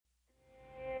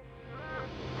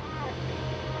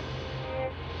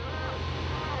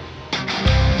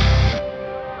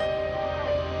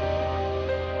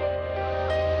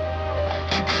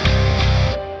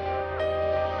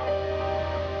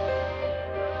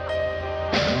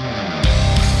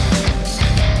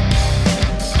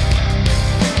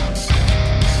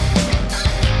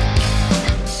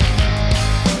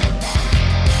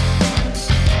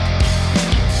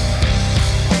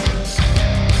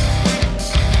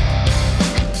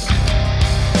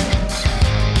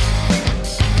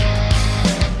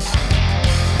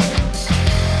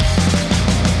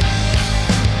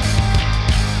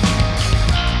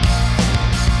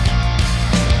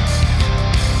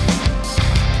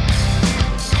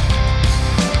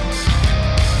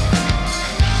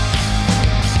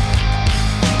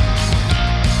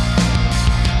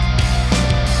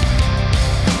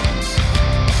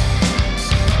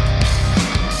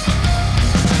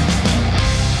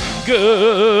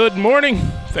Good morning.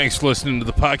 Thanks for listening to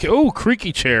the podcast. Oh,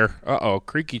 creaky chair. Uh-oh,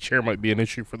 creaky chair might be an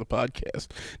issue for the podcast.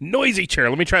 Noisy chair.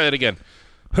 Let me try that again.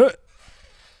 Huh.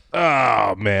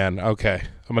 Oh, man. Okay.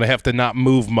 I'm going to have to not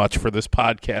move much for this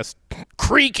podcast.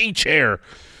 Creaky chair.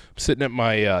 I'm sitting at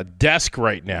my desk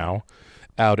right now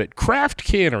out at Craft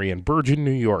Cannery in Bergen,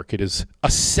 New York. It is a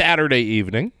Saturday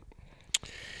evening,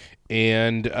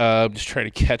 and I'm just trying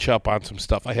to catch up on some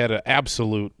stuff. I had an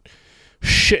absolute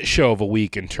shit show of a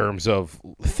week in terms of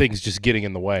things just getting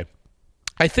in the way.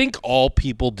 I think all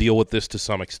people deal with this to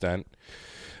some extent,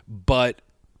 but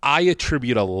I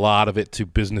attribute a lot of it to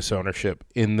business ownership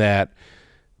in that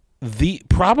I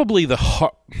don't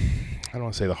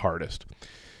want to say the hardest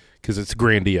because it's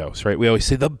grandiose, right? We always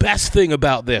say the best thing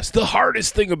about this, the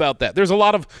hardest thing about that. There's a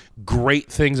lot of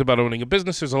great things about owning a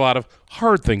business. There's a lot of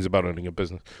hard things about owning a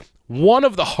business. One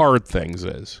of the hard things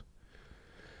is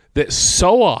that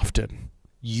so often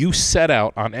you set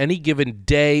out on any given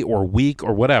day or week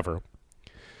or whatever,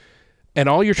 and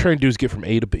all you're trying to do is get from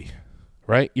A to B,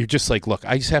 right? You're just like, look,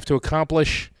 I just have to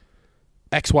accomplish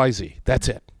X, Y, Z. That's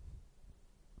it.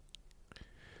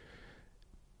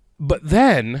 But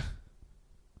then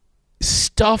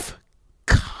stuff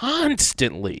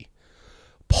constantly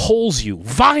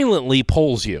violently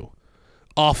pulls you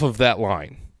off of that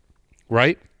line,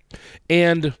 right?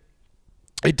 And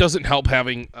it doesn't help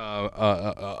having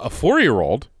a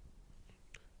 4-year-old.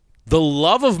 The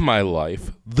love of my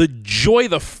life, the joy,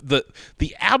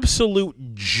 the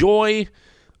absolute joy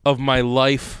of my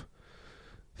life,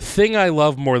 thing I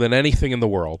love more than anything in the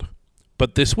world.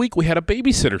 But this week we had a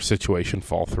babysitter situation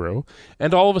fall through,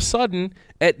 and all of a sudden,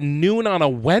 at noon on a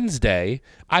Wednesday,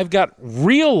 I've got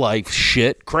real life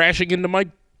shit crashing into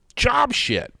my job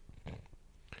shit.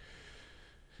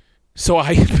 So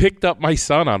I picked up my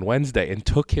son on Wednesday and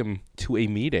took him to a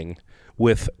meeting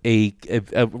with a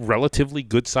relatively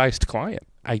good-sized client.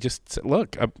 I just said,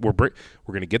 look, we're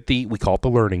going to get we call it the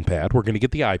learning pad. We're going to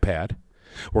get the iPad.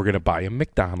 We're going to buy him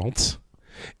McDonald's,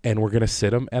 and we're going to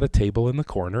sit him at a table in the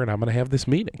corner, and I'm going to have this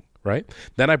meeting, right?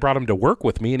 Then I brought him to work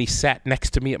with me, and he sat next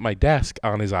to me at my desk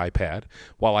on his iPad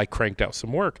while I cranked out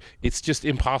some work. It's just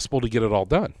impossible to get it all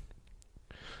done.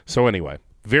 So anyway,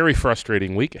 very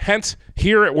frustrating week. Hence,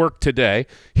 here at work today,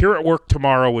 here at work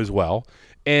tomorrow as well.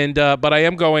 And but I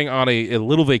am going on a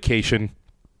little vacation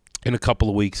in a couple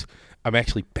of weeks. I'm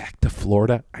actually back to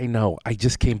Florida. I know. I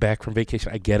just came back from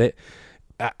vacation. I get it.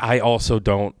 I also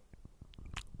don't.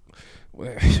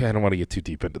 I don't want to get too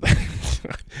deep into that.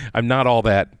 I'm not all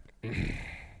that.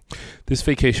 This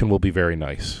vacation will be very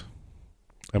nice.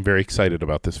 I'm very excited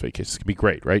about this vacation. It's going to be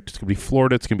great, right? It's going to be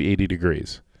Florida. It's going to be 80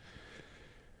 degrees.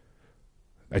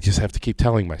 I just have to keep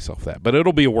telling myself that. But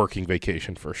it'll be a working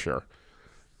vacation for sure.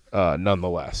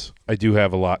 Nonetheless, I do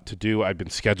have a lot to do. I've been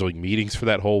scheduling meetings for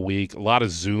that whole week. A lot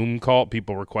of Zoom call,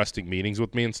 people requesting meetings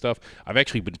with me and stuff. I've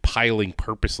actually been piling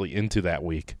purposely into that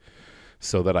week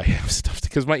so that I have stuff.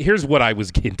 Because here's what I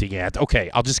was hinting at. Okay,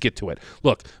 I'll just get to it.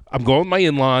 Look, I'm going with my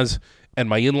in-laws, and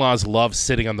my in-laws love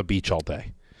sitting on the beach all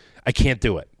day. I can't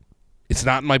do it. It's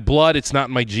not in my blood. It's not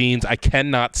in my genes. I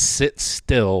cannot sit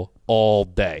still all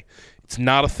day. It's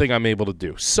not a thing I'm able to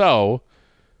do. So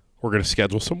we're going to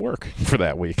schedule some work for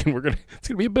that week, and it's going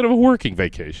to be a bit of a working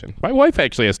vacation. My wife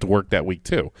actually has to work that week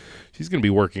too. She's going to be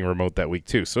working remote that week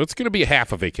too. So it's going to be a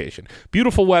half a vacation.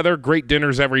 Beautiful weather, great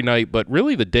dinners every night, but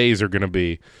really the days are going to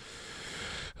be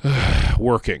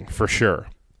working for sure.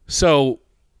 So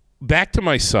back to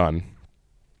my son.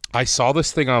 I saw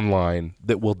this thing online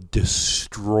that will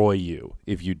destroy you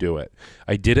if you do it.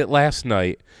 I did it last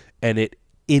night, and it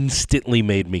instantly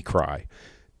made me cry.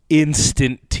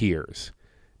 Instant tears.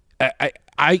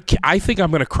 I think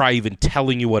I'm going to cry even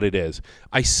telling you what it is.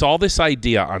 I saw this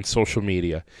idea on social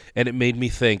media, and it made me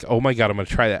think, oh, my God, I'm going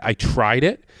to try that. I tried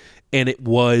it, and it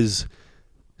was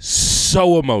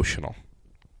so emotional.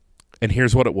 And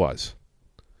here's what it was.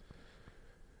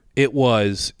 It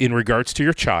was, in regards to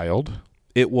your child,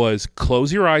 it was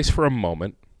close your eyes for a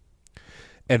moment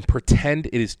and pretend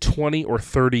it is 20 or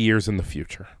 30 years in the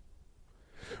future.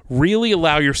 Really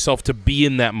allow yourself to be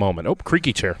in that moment. Oh,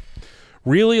 creaky chair.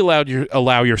 Really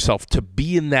allow yourself to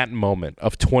be in that moment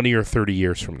of 20 or 30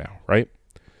 years from now, right?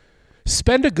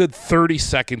 Spend a good 30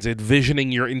 seconds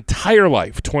envisioning your entire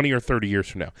life 20 or 30 years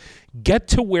from now. Get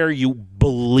to where you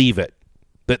believe it,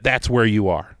 that's where you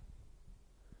are.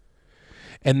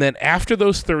 And then after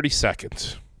those 30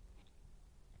 seconds,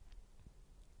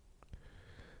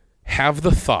 have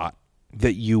the thought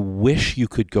that you wish you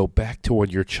could go back to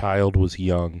when your child was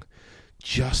young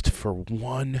just for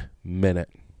 1 minute.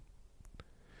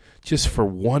 Just for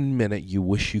 1 minute, you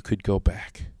wish you could go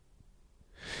back.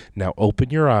 Now open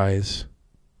your eyes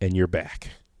and you're back.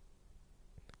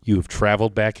 You have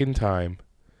traveled back in time.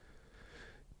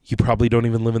 You probably don't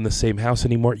even live in the same house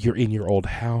anymore. You're in your old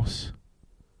house.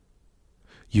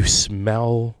 You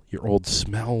smell your old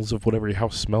smells of whatever your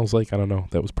house smells like. I don't know.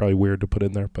 That was probably weird to put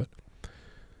in there, but.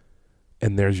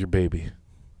 And there's your baby.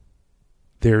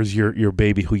 There's your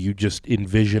baby who you just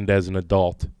envisioned as an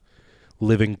adult,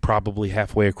 living probably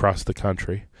halfway across the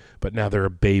country. But now they're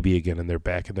a baby again, and they're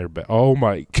back in their bed. Oh,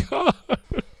 my God.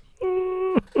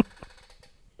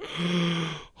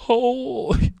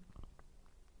 Holy.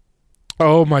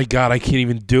 Oh, my God. I can't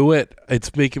even do it.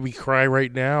 It's making me cry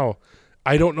right now.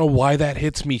 I don't know why that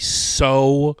hits me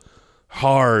so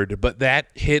hard, but that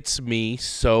hits me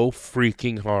so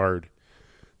freaking hard.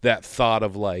 That thought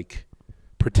of, like,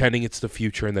 pretending it's the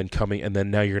future and then coming, and then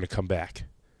now you're going to come back.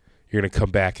 You're going to come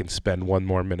back and spend one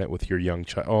more minute with your young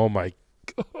child. Oh, my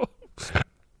God.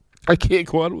 I can't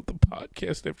go on with the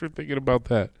podcast after thinking about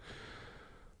that.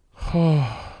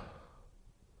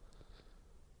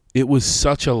 It was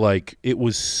such a, like, it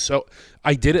was so,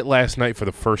 I did it last night for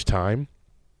the first time.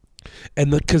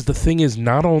 And because the thing is,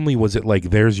 not only was it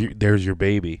like, there's your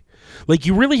baby. Like,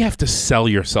 you really have to sell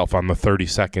yourself on the 30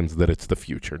 seconds that it's the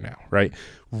future now, right?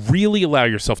 Really allow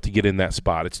yourself to get in that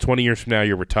spot. It's 20 years from now,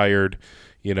 you're retired.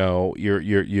 You know,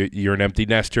 you're an empty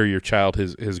nester. Your child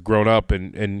has grown up,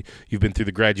 and you've been through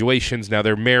the graduations. Now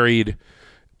they're married.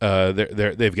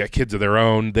 They've got kids of their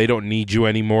own. They don't need you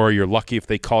anymore. You're lucky if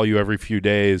they call you every few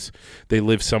days. They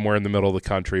live somewhere in the middle of the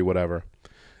country, whatever.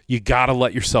 You got to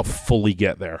let yourself fully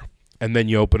get there. And then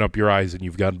you open up your eyes, and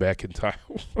you've gone back in time.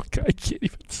 I can't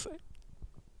even say.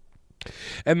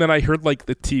 And then I heard, like,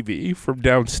 the TV from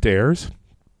downstairs,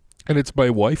 and it's my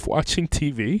wife watching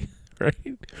TV,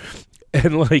 right?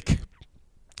 And, like,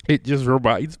 it just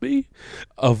reminds me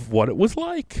of what it was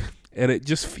like. And it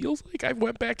just feels like I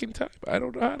went back in time. I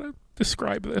don't know how to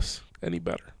describe this any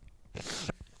better.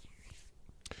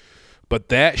 But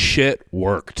that shit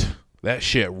worked. That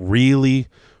shit really,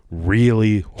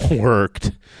 really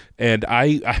worked. And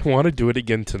I want to do it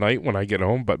again tonight when I get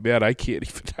home. But, man, I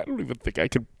don't even think I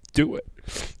could do it.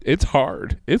 It's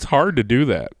hard. It's hard to do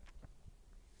that.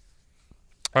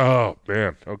 Oh,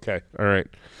 man. Okay. All right.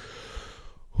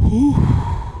 Whew.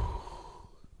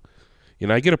 You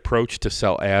know, I get approached to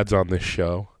sell ads on this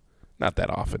show. Not that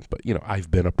often, but, you know,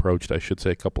 I've been approached, I should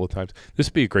say, a couple of times. This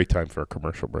would be a great time for a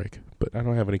commercial break, but I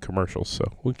don't have any commercials, so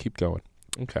we'll keep going.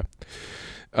 Okay.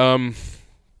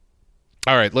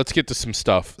 All right, let's get to some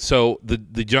stuff. So the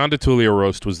John DiTullio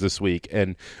roast was this week,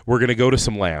 and we're going to go to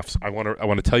some laughs. I want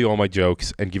to tell you all my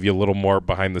jokes and give you a little more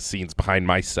behind the scenes, behind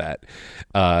my set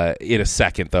in a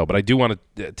second, though. But I do want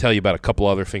to tell you about a couple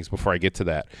other things before I get to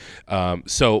that.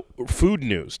 So food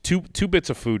news, two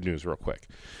bits of food news real quick.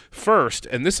 First,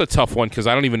 and this is a tough one because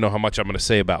I don't even know how much I'm going to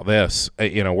say about this.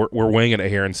 You know, we're winging it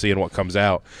here and seeing what comes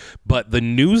out. But the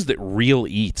news that Real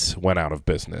Eats went out of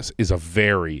business is a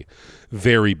very,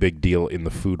 very big deal in the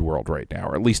food world right now,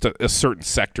 or at least a certain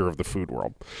sector of the food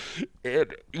world.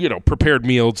 And, you know, prepared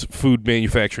meals, food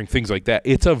manufacturing, things like that.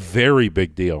 It's a very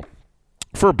big deal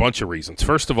for a bunch of reasons.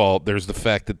 First of all, there's the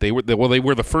fact that they were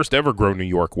the first ever Grow New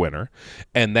York winner,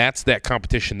 and that's that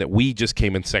competition that we just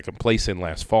came in second place in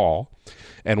last fall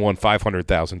and won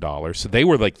 $500,000. So they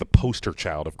were like the poster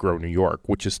child of Grow New York,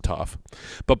 which is tough.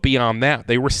 But beyond that,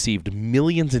 they received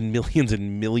millions and millions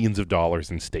and millions of dollars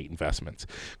in state investments,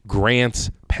 grants,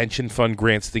 pension fund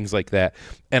grants, things like that.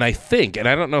 And I think, and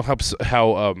I don't know how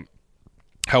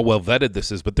well vetted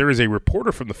this is, but there is a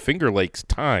reporter from the Finger Lakes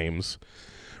Times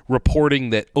reporting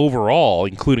that overall,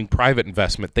 including private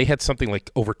investment, they had something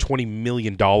like over $20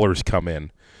 million come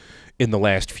in the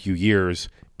last few years.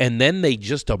 And then they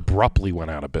just abruptly went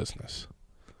out of business.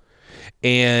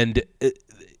 And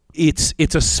it's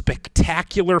a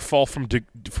spectacular fall from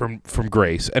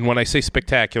grace. And when I say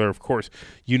spectacular, of course,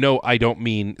 you know I don't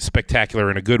mean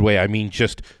spectacular in a good way. I mean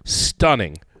just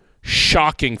stunning,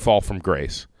 shocking fall from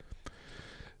grace.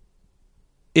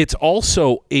 It's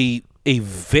also a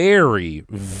very,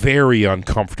 very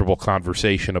uncomfortable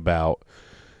conversation about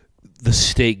the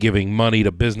state giving money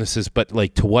to businesses, but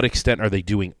like to what extent are they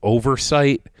doing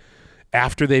oversight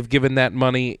after they've given that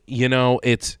money? You know,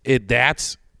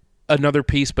 that's another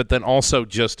piece, but then also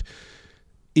just,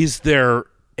 is there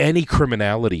any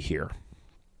criminality here?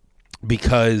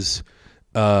 Because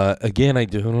again, I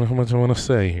don't know how much I want to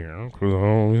say here,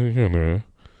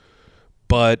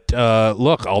 but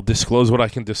look, I'll disclose what I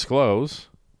can disclose.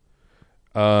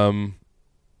 I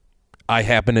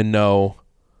happen to know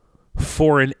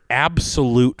for an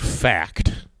absolute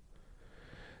fact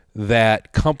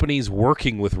that companies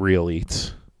working with Real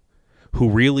Eats, who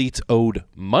Real Eats owed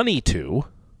money to,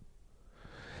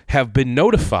 have been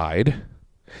notified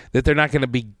that they're not going to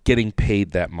be getting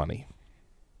paid that money.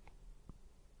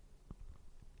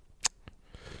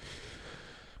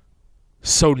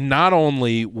 So not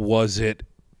only was it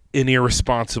an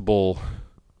irresponsible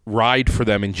ride for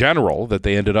them in general that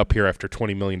they ended up here after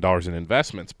 $20 million in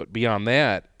investments, but beyond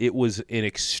that, it was an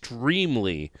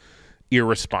extremely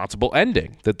irresponsible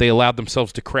ending that they allowed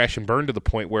themselves to crash and burn to the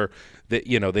point where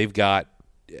they've got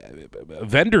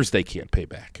vendors they can't pay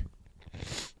back.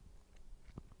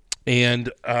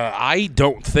 And I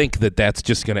don't think that that's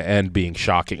just going to end being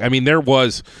shocking. I mean,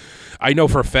 I know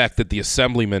for a fact that the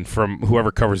assemblyman from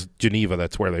whoever covers Geneva,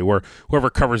 that's where they were,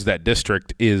 whoever covers that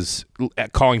district is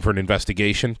calling for an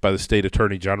investigation by the state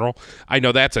attorney general. I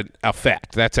know that's a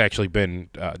fact. That's actually been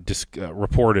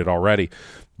reported already.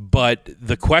 But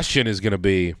the question is going to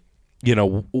be,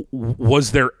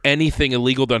 was there anything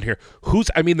illegal done here?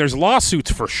 There's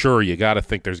lawsuits for sure. You got to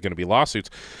think there's going to be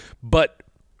lawsuits. But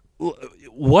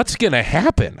what's going to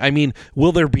happen? I mean,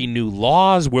 will there be new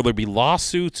laws? Will there be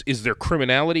lawsuits? Is there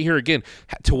criminality here? Again,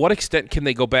 to what extent can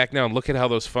they go back now and look at how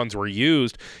those funds were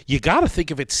used? You got to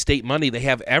think if it's state money, they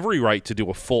have every right to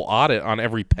do a full audit on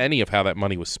every penny of how that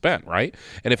money was spent, right?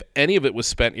 And if any of it was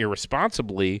spent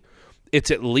irresponsibly, it's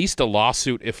at least a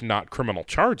lawsuit, if not criminal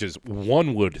charges,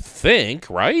 one would think,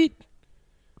 right?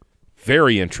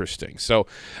 Very interesting. So,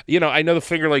 I know the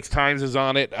Finger Lakes Times is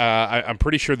on it. I'm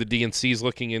pretty sure the DNC is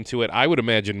looking into it. I would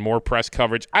imagine more press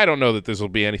coverage. I don't know that this will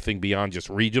be anything beyond just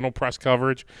regional press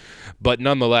coverage, but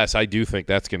nonetheless, I do think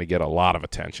that's going to get a lot of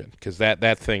attention because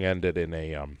that thing ended in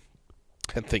a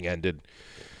that thing ended.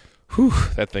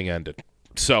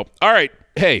 So, all right,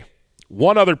 hey.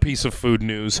 One other piece of food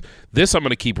news. This I'm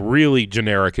going to keep really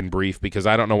generic and brief because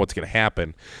I don't know what's going to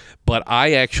happen. But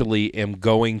I actually am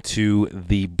going to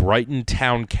the Brighton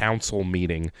Town Council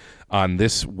meeting on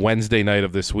this Wednesday night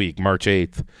of this week, March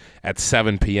 8th, at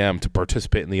 7 p.m. to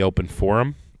participate in the open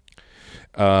forum.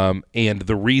 And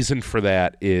the reason for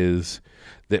that is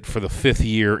that for the 5th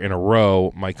year in a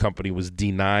row, my company was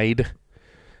denied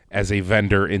as a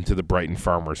vendor into the Brighton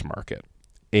Farmers Market.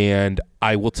 And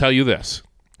I will tell you this.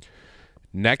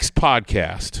 Next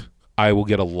podcast, I will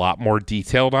get a lot more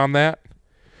detailed on that.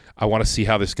 I want to see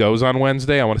how this goes on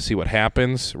Wednesday. I want to see what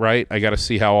happens, right? I got to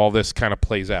see how all this kind of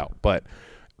plays out. But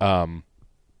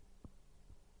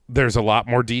there's a lot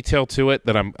more detail to it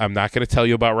that I'm not going to tell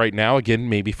you about right now. Again,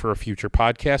 maybe for a future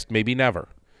podcast, maybe never.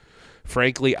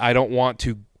 Frankly, I don't want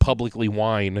to publicly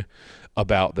whine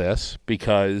about this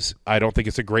because I don't think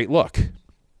it's a great look.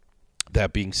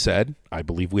 That being said, I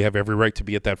believe we have every right to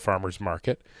be at that farmer's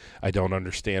market. I don't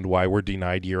understand why we're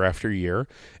denied year after year,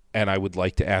 and I would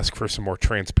like to ask for some more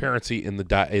transparency in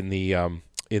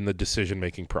the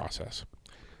decision-making process.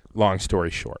 Long story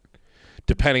short,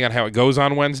 depending on how it goes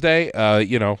on Wednesday,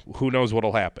 who knows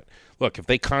what'll happen. Look, if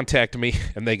they contact me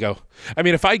and they go,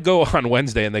 if I go on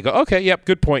Wednesday and they go, okay, yep,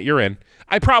 good point, you're in,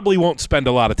 I probably won't spend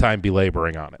a lot of time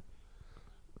belaboring on it.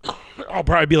 I'll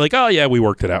probably be like, oh yeah, we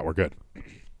worked it out, we're good.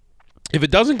 If it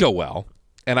doesn't go well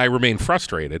and I remain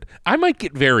frustrated, I might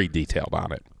get very detailed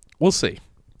on it. We'll see.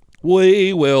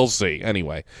 We will see.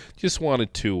 Anyway, just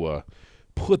wanted to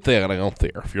put that out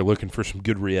there. If you're looking for some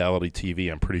good reality TV,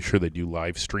 I'm pretty sure they do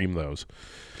live stream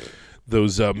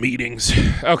those meetings.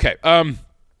 Okay.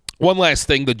 One last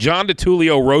thing. The John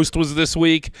DiTullio roast was this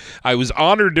week. I was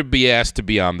honored to be asked to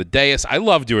be on the dais. I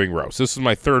love doing roasts. This is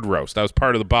my third roast. I was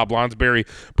part of the Bob Lonsberry,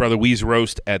 Brother Wee's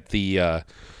roast at the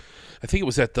I think it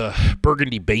was at the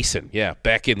Burgundy Basin,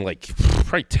 back in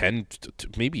probably 10,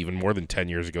 maybe even more than 10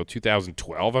 years ago,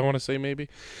 2012, I want to say maybe.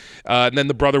 And then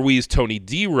the Brother Wee's Tony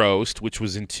D roast, which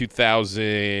was in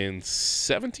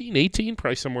 2017, 18,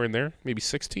 probably somewhere in there, maybe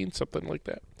 16, something like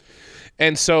that.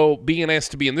 And so being asked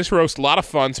to be in this roast, a lot of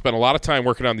fun, spent a lot of time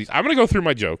working on these. I'm going to go through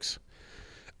my jokes.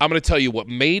 I'm going to tell you what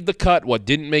made the cut, what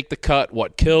didn't make the cut,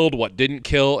 what killed, what didn't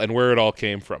kill, and where it all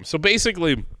came from. So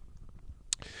basically,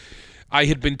 I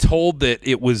had been told that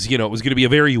it was going to be a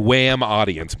very Wham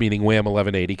audience, meaning Wham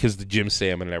 1180, because the Jim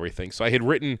Salmon and everything. So I had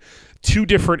written two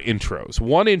different intros.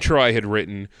 One intro I had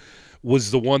written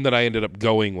was the one that I ended up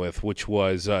going with, which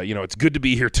was, it's good to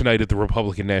be here tonight at the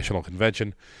Republican National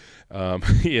Convention, and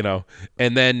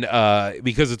then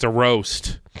because it's a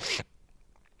roast,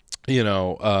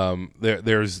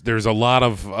 there's a lot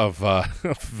of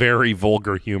very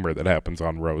vulgar humor that happens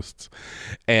on roasts.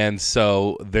 And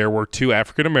so there were two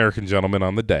African-American gentlemen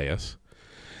on the dais,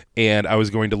 and I was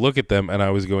going to look at them and I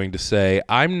was going to say,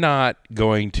 I'm not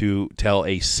going to tell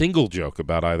a single joke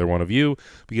about either one of you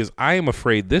because I am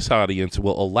afraid this audience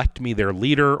will elect me their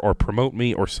leader or promote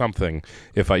me or something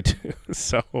if I do.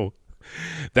 So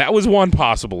that was one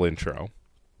possible intro.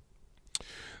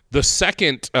 The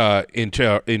second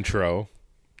intro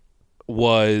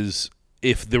was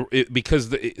because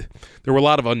there were a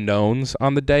lot of unknowns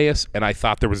on the dais, and I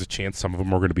thought there was a chance some of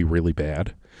them were going to be really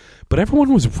bad, but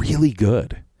everyone was really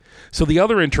good. So the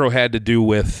other intro had to do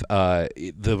with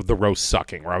the roast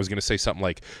sucking, where I was going to say something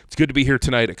like, it's good to be here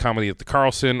tonight at Comedy at the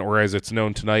Carlson, or as it's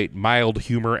known tonight, mild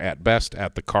humor at best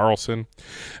at the Carlson.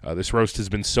 This roast has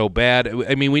been so bad.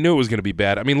 I mean, we knew it was going to be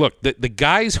bad. I mean, look, the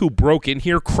guys who broke in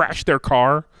here, crashed their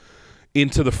car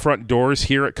into the front doors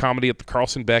here at Comedy at the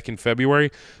Carlson back in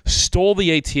February, stole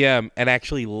the ATM, and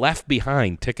actually left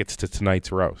behind tickets to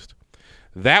tonight's roast.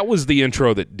 That was the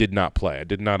intro that did not play. I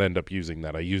did not end up using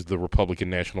that. I used the Republican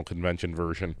National Convention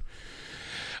version.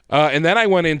 And then I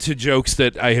went into jokes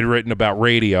that I had written about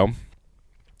radio.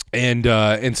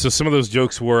 And so some of those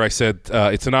jokes were, I said,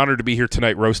 it's an honor to be here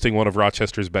tonight roasting one of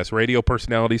Rochester's best radio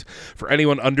personalities. For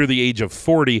anyone under the age of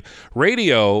 40,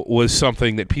 radio was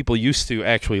something that people used to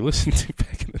actually listen to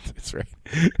back in the day. That's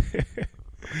right.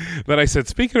 Then I said,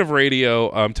 speaking of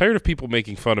radio, I'm tired of people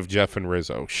making fun of Jeff and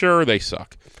Rizzo. Sure, they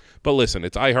suck. But listen,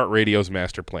 it's iHeartRadio's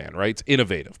master plan, right? It's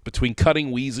innovative. Between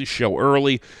cutting Weeze's show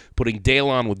early, putting Dale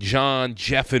on with John,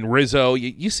 Jeff, and Rizzo,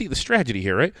 you see the strategy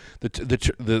here, right?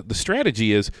 The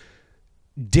strategy is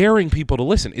daring people to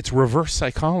listen. It's reverse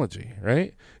psychology,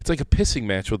 right? It's like a pissing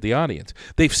match with the audience.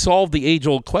 They've solved the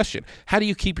age-old question. How do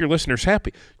you keep your listeners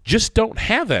happy? Just don't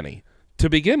have any to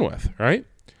begin with, right?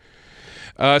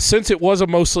 Since it was a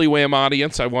mostly Wham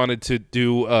audience, I wanted to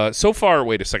do, so far,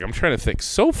 wait a second, I'm trying to think.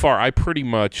 So far, I pretty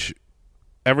much,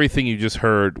 everything you just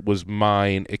heard was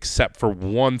mine, except for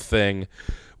one thing,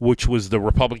 which was the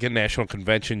Republican National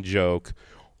Convention joke,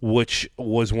 which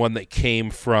was one that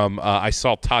came from, I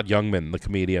saw Todd Youngman, the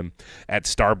comedian, at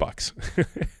Starbucks,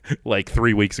 like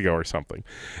 3 weeks ago or something,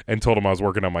 and told him I was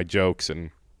working on my jokes,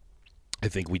 and I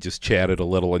think we just chatted a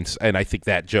little, and I think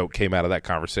that joke came out of that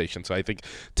conversation. So I think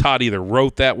Todd either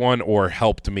wrote that one or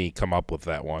helped me come up with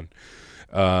that one.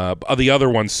 The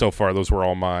other ones so far, those were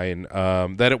all mine.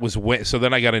 Then it was so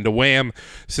then I got into Wham.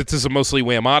 Since it's a mostly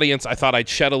Wham audience, I thought I'd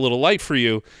shed a little light for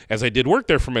you, as I did work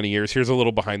there for many years. Here's a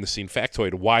little behind-the-scene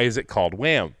factoid. Why is it called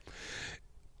Wham?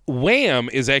 Wham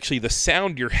is actually the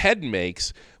sound your head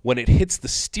makes when it hits the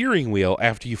steering wheel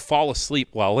after you fall asleep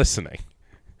while listening.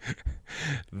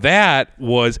 That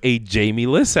was a Jamie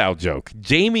Lissow joke.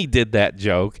 Jamie did that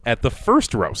joke at the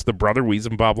first roast, the Brother Weeze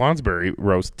and Bob Lonsberry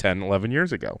roast 10, 11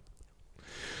 years ago.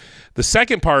 The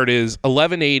second part is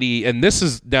 1180, and this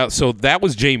is now, so that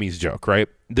was Jamie's joke, right?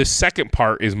 The second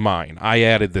part is mine. I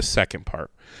added the second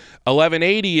part.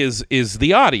 1180 is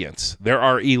the audience. There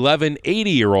are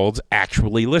 1180-year-olds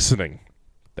actually listening.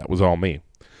 That was all me.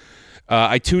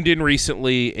 I tuned in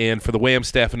recently, and for the Wham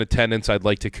staff in attendance, I'd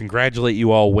like to congratulate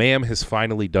you all. Wham has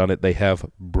finally done it. They have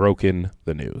broken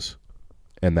the news.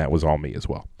 And that was all me as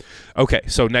well. Okay,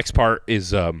 so next part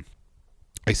is, I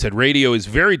said radio is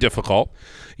very difficult.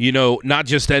 You know, not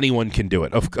just anyone can do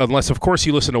it. Unless, of course,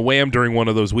 you listen to Wham during one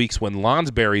of those weeks when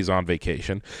Lonsberry's on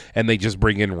vacation and they just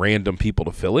bring in random people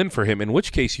to fill in for him, in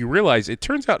which case you realize it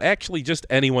turns out actually just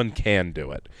anyone can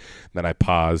do it. Then I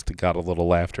paused, got a little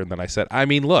laughter, and then I said, I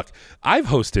mean, look, I've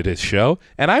hosted his show,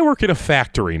 and I work in a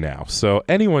factory now, so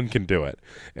anyone can do it.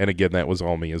 And again, that was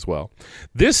all me as well.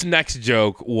 This next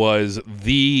joke was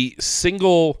the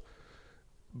single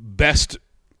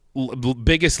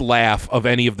biggest laugh of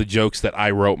any of the jokes that I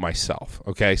wrote myself.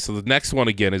 Okay, so the next one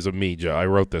again is of me, Joe. I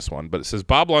wrote this one, but it says,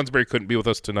 Bob Lonsberry couldn't be with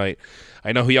us tonight.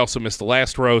 I know he also missed the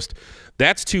last roast.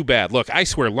 That's too bad. Look, I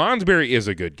swear, Lonsberry is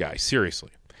a good guy, seriously.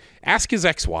 Ask his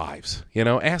ex-wives,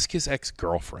 ask his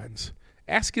ex-girlfriends.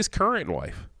 Ask his current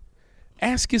wife.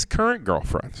 Ask his current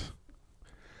girlfriends.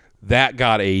 That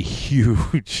got a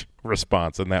huge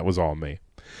response, and that was all me.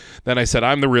 Then I said,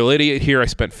 I'm the real idiot here. I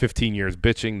spent 15 years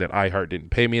bitching that iHeart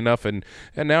didn't pay me enough, and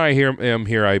now I am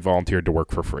here. I volunteered to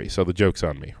work for free. So the joke's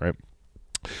on me, right?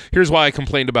 Here's why I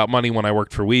complained about money when I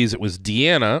worked for Weeze. It was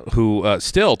Deanna, who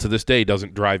still to this day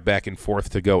doesn't drive back and forth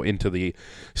to go into the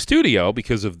studio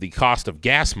because of the cost of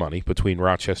gas money between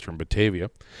Rochester and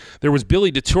Batavia. There was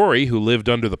Billy DeTore, who lived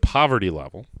under the poverty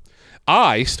level.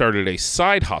 I started a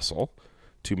side hustle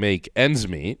to make ends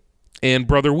meet. And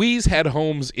Brother Weeze had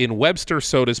homes in Webster,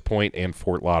 Sodas Point, and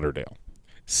Fort Lauderdale.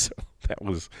 So that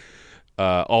was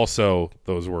also,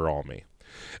 those were all me.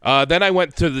 Then I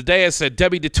went to the day. I said,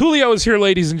 Debbie DiTullio is here,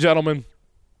 ladies and gentlemen.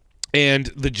 And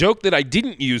the joke that I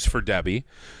didn't use for Debbie,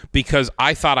 because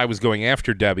I thought I was going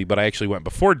after Debbie, but I actually went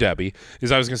before Debbie,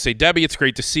 is I was going to say, Debbie, it's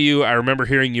great to see you. I remember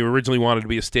hearing you originally wanted to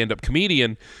be a stand-up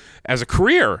comedian as a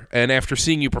career. And after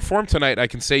seeing you perform tonight, I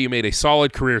can say you made a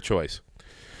solid career choice.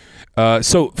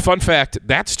 So, fun fact,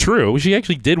 that's true. She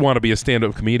actually did want to be a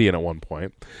stand-up comedian at one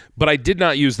point, but I did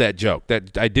not use that joke.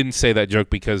 I didn't say that joke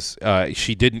because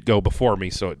she didn't go before me,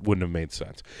 so it wouldn't have made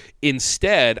sense.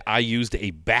 Instead, I used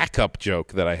a backup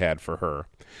joke that I had for her,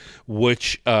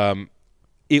 which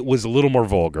it was a little more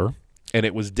vulgar, and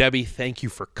it was, Debbie, thank you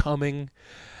for coming.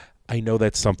 I know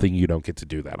that's something you don't get to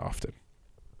do that often.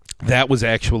 That was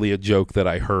actually a joke that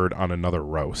I heard on another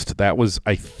roast. That was,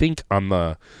 I think, on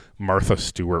the Martha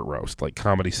Stewart roast, like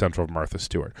Comedy Central of Martha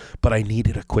Stewart. But I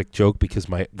needed a quick joke because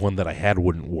my one that I had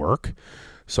wouldn't work,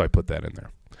 so I put that in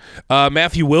there.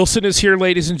 Matthew Wilson is here,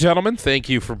 ladies and gentlemen. Thank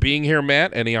you for being here,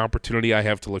 Matt. Any opportunity I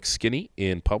have to look skinny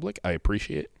in public, I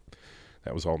appreciate it.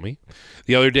 That was all me.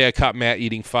 The other day, I caught Matt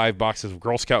eating 5 boxes of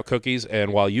Girl Scout cookies,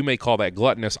 and while you may call that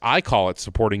gluttonous, I call it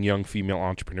supporting young female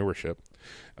entrepreneurship.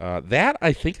 That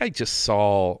I think I just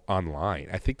saw online.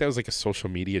 I think that was like a social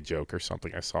media joke or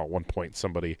something I saw at one point.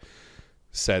 Somebody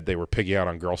said they were pigging out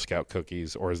on Girl Scout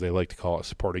cookies, or as they like to call it,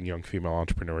 supporting young female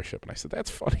entrepreneurship. And I said, that's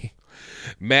funny.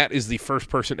 Matt is the first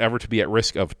person ever to be at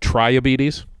risk of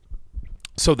triabetes.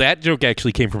 So that joke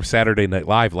actually came from Saturday Night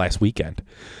Live last weekend.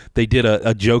 They did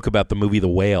a joke about the movie The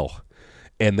Whale,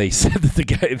 and they said that the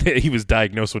guy that he was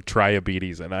diagnosed with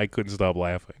triabetes, and I couldn't stop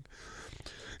laughing.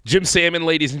 Jim Salmon,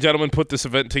 ladies and gentlemen, put this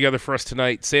event together for us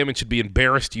tonight. Salmon should be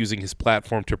embarrassed using his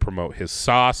platform to promote his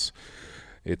sauce.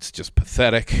 It's just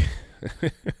pathetic.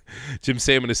 Jim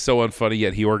Salmon is so unfunny,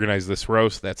 yet he organized this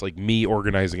roast. That's like me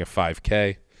organizing a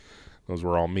 5K. Those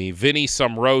were all me. Vinny,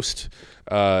 some roast.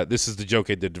 This is the joke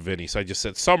I did to Vinny. So I just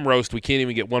said, some roast. We can't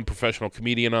even get one professional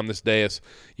comedian on this dais.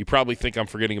 You probably think I'm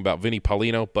forgetting about Vinny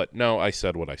Paulino, but no, I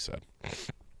said what I said.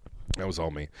 That was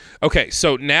all me. Okay,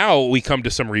 so now we come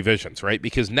to some revisions, right?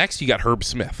 Because next you got Herb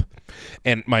Smith.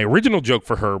 And my original joke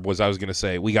for Herb was I was going to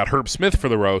say, we got Herb Smith for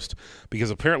the roast because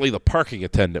apparently the parking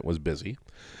attendant was busy.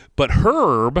 But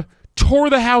Herb tore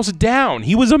the house down.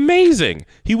 He was amazing.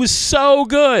 He was so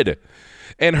good.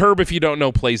 And Herb, if you don't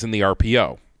know, plays in the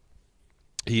RPO.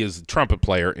 He is a trumpet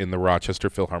player in the Rochester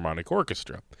Philharmonic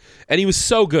Orchestra. And he was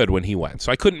so good when he went.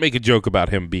 So I couldn't make a joke about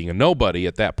him being a nobody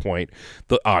at that point.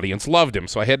 The audience loved him.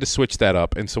 So I had to switch that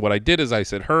up. And so what I did is I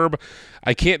said, Herb,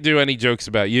 I can't do any jokes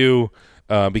about you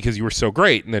because you were so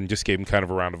great. And then just gave him kind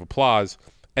of a round of applause.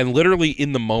 And literally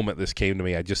in the moment this came to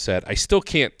me, I just said, I still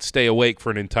can't stay awake for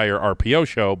an entire RPO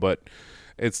show, but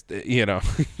it's, you know,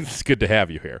 it's good to have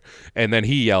you here. And then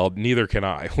he yelled, neither can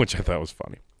I, which I thought was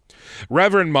funny.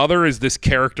 Reverend Mother is this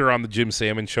character on the Jim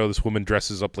Salmon show. This woman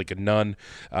dresses up like a nun.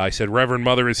 I said, Reverend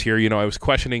Mother is here. You know, I was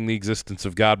questioning the existence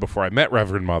of God before I met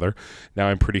Reverend Mother. Now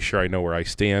I'm pretty sure I know where I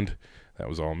stand. That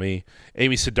was all me.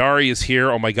 Amy Sidari is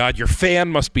here. Oh, my God, your fan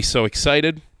must be so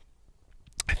excited.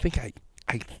 I think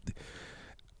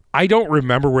I don't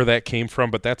remember where that came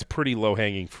from, but that's pretty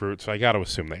low-hanging fruit, so I got to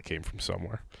assume that came from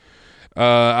somewhere.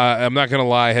 I'm not going to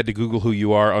lie. I had to Google who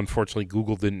you are. Unfortunately,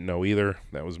 Google didn't know either.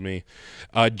 That was me.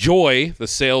 Joy, the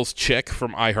sales chick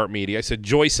from iHeartMedia. I said,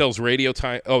 Joy sells radio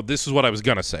time. Oh, this is what I was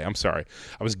going to say. I'm sorry.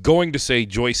 I was going to say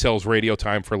Joy sells radio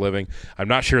time for a living. I'm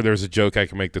not sure there's a joke I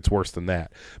can make that's worse than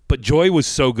that. But Joy was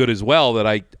so good as well that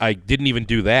I didn't even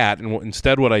do that. And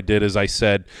instead what I did is I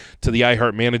said to the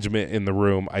iHeart management in the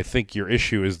room, I think your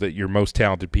issue is that your most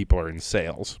talented people are in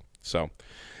sales. So...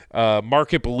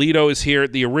 Mark Ippolito is here.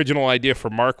 The original idea for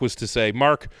Mark was to say,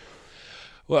 Mark,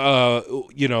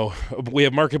 you know, we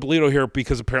have Mark Ippolito here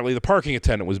because apparently the parking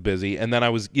attendant was busy. And then I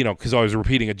was, you know, because I was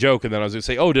repeating a joke, and then I was going to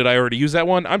say, oh, did I already use that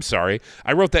one? I'm sorry.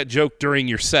 I wrote that joke during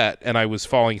your set, and I was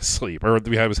falling asleep, or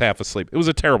I was half asleep. It was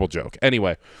a terrible joke.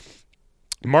 Anyway,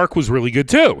 Mark was really good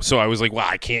too. So I was like, well,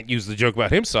 I can't use the joke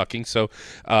about him sucking. So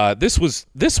this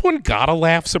one got a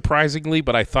laugh surprisingly,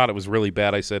 but I thought it was really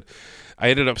bad. I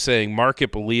ended up saying Mark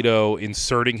Ippolito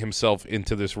inserting himself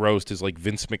into this roast is like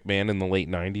Vince McMahon in the late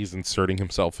 90s inserting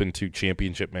himself into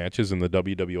championship matches in the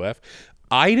WWF.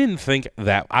 I didn't think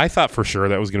that. I thought for sure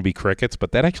that was going to be crickets,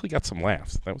 but that actually got some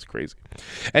laughs. That was crazy.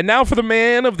 And now for the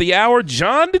man of the hour,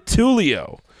 John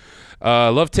DiTullio.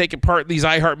 Love taking part in these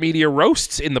iHeartMedia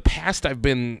roasts. In the past, I've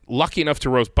been lucky enough to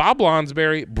roast Bob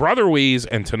Lonsberry, Brother Weeze,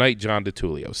 and tonight, John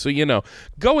DiTullio. So, you know,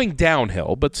 going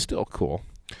downhill, but still cool.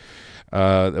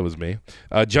 That was me.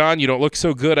 John, you don't look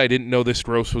so good. I didn't know this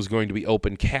roast was going to be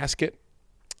open casket.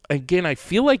 Again, I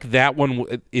feel like that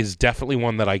one is definitely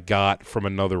one that I got from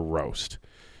another roast.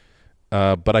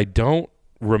 But I don't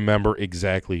remember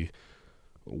exactly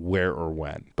where or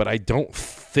when. But I don't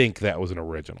think that was an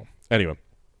original. Anyway,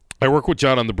 I work with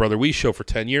John on the Brother Weeze show for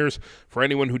 10 years. For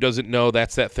anyone who doesn't know,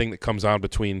 that's that thing that comes on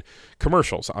between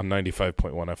commercials on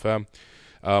 95.1 FM.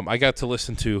 I got to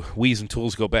listen to Wheeze and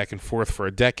Tools go back and forth for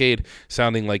a decade,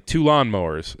 sounding like two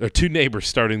neighbors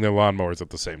starting their lawnmowers at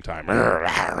the same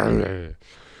time.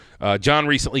 John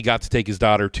recently got to take his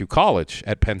daughter to college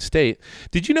at Penn State.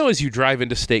 Did you know as you drive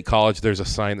into State College, there's a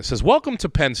sign that says, "Welcome to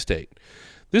Penn State.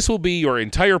 This will be your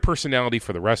entire personality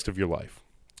for the rest of your life."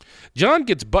 John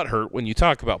gets butthurt when you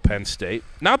talk about Penn State.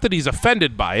 Not that he's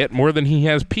offended by it more than he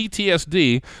has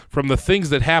PTSD from the things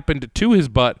that happened to his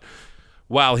butt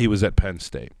while he was at Penn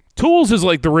State. Tools is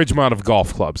like the Ridgemont of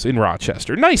golf clubs in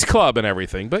Rochester. Nice club and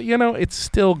everything, but, it's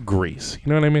still grease. You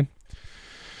know what I mean?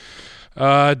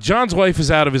 John's wife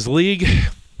is out of his league.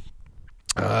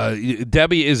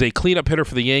 Debbie is a cleanup hitter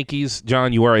for the Yankees.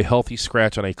 John, you are a healthy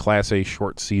scratch on a Class A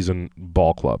short season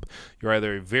ball club. You're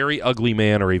either a very ugly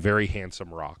man or a very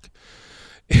handsome rock.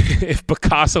 If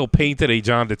Picasso painted a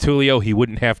John DiTullio, he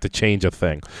wouldn't have to change a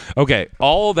thing. Okay,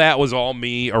 all of that was all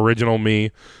me, original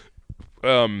me.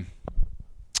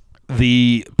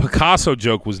 The Picasso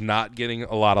joke was not getting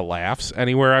a lot of laughs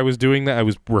anywhere I was doing that. I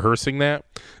was rehearsing that.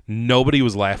 Nobody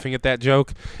was laughing at that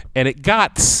joke, and it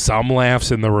got some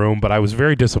laughs in the room, but I was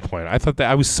very disappointed. I thought that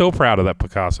I was so proud of that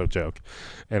Picasso joke,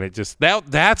 and it just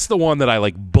that's the one that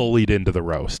I bullied into the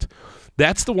roast.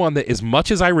 That's the one that, as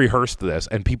much as I rehearsed this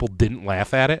and people didn't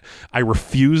laugh at it, I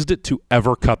refused to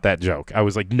ever cut that joke. I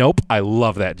was like, nope, I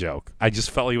love that joke. I just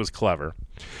felt he was clever.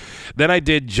 Then I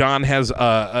did, John has,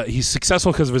 he's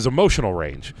successful because of his emotional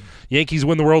range. Yankees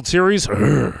win the World Series.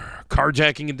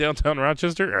 Carjacking in downtown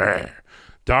Rochester.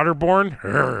 Daughter born.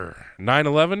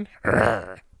 9/11.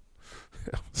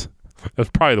 That's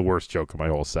probably the worst joke of my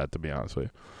whole set, to be honest with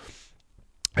you.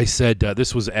 I said,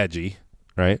 this was edgy,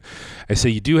 right? I say,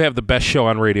 you do have the best show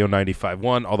on Radio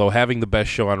 95.1, although having the best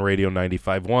show on Radio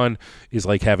 95.1 is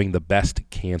like having the best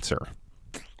cancer.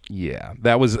 Yeah,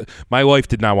 that was – my wife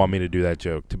did not want me to do that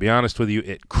joke. To be honest with you,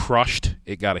 it crushed.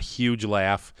 It got a huge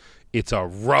laugh. It's a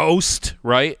roast,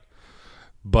 right?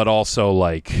 But also,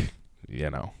 I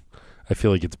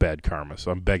feel like it's bad karma,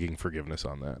 so I'm begging forgiveness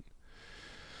on that.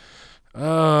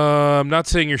 I'm not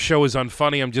saying your show is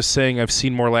unfunny. I'm just saying I've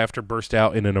seen more laughter burst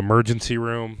out in an emergency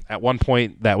room. At one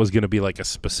point, that was going to be a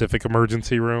specific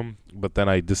emergency room, but then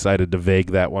I decided to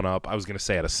vague that one up. I was going to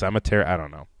say at a cemetery. I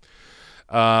don't know.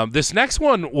 This next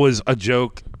one was a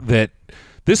joke that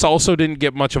this also didn't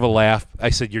get much of a laugh. I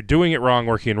said, you're doing it wrong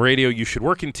working in radio. You should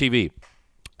work in TV.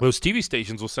 Those TV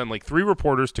stations will send 3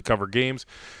 reporters to cover games.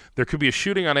 There could be a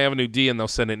shooting on Avenue D, and they'll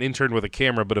send an intern with a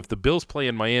camera. But if the Bills play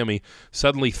in Miami,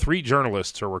 suddenly 3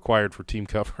 journalists are required for team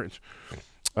coverage.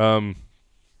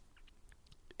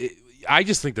 I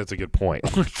just think that's a good point.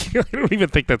 I don't even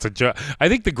think that's a joke. I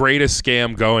think the greatest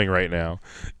scam going right now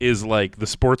is the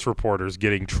sports reporters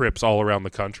getting trips all around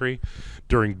the country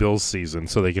during Bills season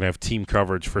so they can have team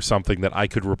coverage for something that I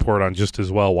could report on just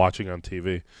as well watching on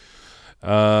TV.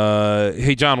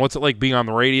 Hey, John, what's it like being on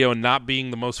the radio and not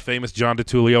being the most famous John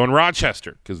DiTullio in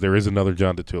Rochester? Because there is another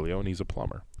John DiTullio, and he's a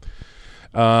plumber.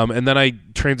 And then I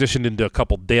transitioned into a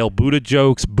couple Dale Buddha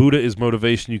jokes. Buddha is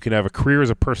motivation. You can have a career as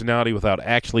a personality without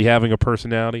actually having a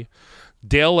personality.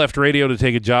 Dale left radio to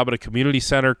take a job at a community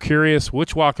center. Curious,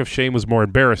 which walk of shame was more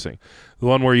embarrassing? The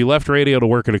one where you left radio to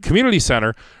work at a community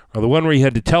center, or the one where you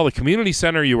had to tell the community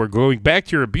center you were going back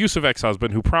to your abusive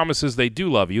ex-husband who promises they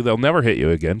do love you, they'll never hit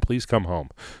you again, please come home.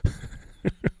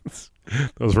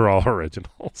 Those were all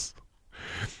originals.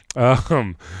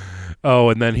 Oh,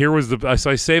 and then here was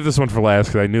so I saved this one for last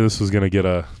because I knew this was going to get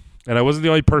and I wasn't the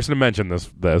only person to mention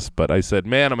this, but I said,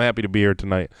 man, I'm happy to be here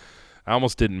tonight. I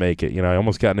almost didn't make it. I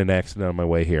almost got in an accident on my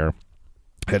way here.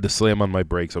 I had to slam on my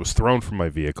brakes. I was thrown from my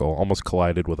vehicle, almost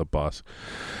collided with a bus.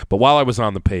 But while I was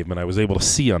on the pavement, I was able to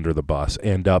see under the bus,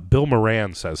 and Bill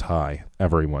Moran says hi,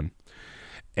 everyone.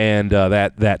 And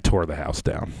that tore the house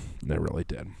down. It really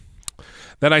did.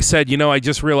 Then I said, I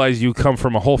just realized you come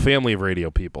from a whole family of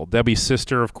radio people. Debbie's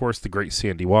sister, of course, the great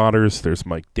Sandy Waters. There's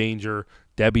Mike Danger.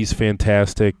 Debbie's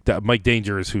fantastic. Mike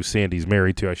Danger is who Sandy's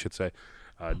married to, I should say.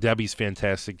 Debbie's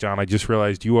fantastic. John, I just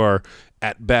realized you are,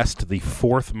 at best, the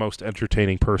 4th most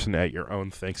entertaining person at your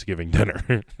own Thanksgiving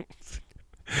dinner.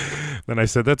 Then I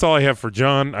said, that's all I have for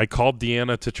John. I called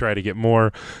Deanna to try to get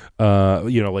more,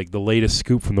 the latest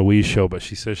scoop from the Wee Show, but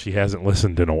she says she hasn't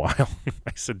listened in a while.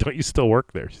 I said, don't you still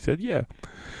work there? She said, yeah.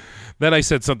 Then I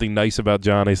said something nice about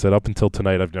John. I said, up until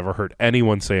tonight, I've never heard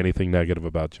anyone say anything negative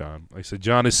about John. I said,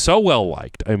 John is so well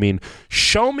liked. I mean,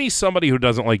 show me somebody who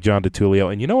doesn't like John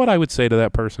DiTullio. And you know what I would say to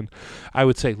that person? I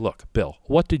would say, look, Bill,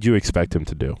 what did you expect him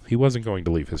to do? He wasn't going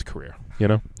to leave his career,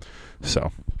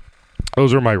 So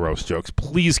those are my roast jokes.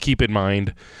 Please keep in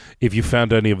mind, if you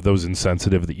found any of those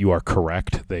insensitive, that you are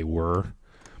correct. They were.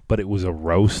 but it was a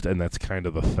roast, and that's kind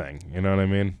of the thing. You know what I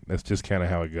mean? That's just kind of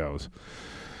how it goes.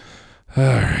 All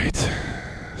right.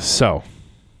 So,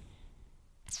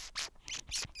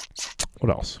 what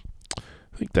else?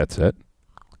 I think that's it.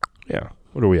 Yeah.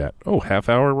 What are we at? Oh, half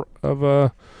hour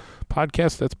of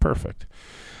podcast? That's perfect.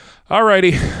 All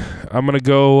righty. I'm going to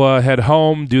go head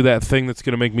home, do that thing that's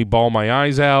going to make me bawl my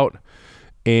eyes out,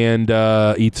 and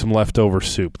eat some leftover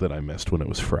soup that I missed when it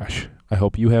was fresh. I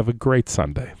hope you have a great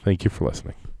Sunday. Thank you for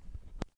listening.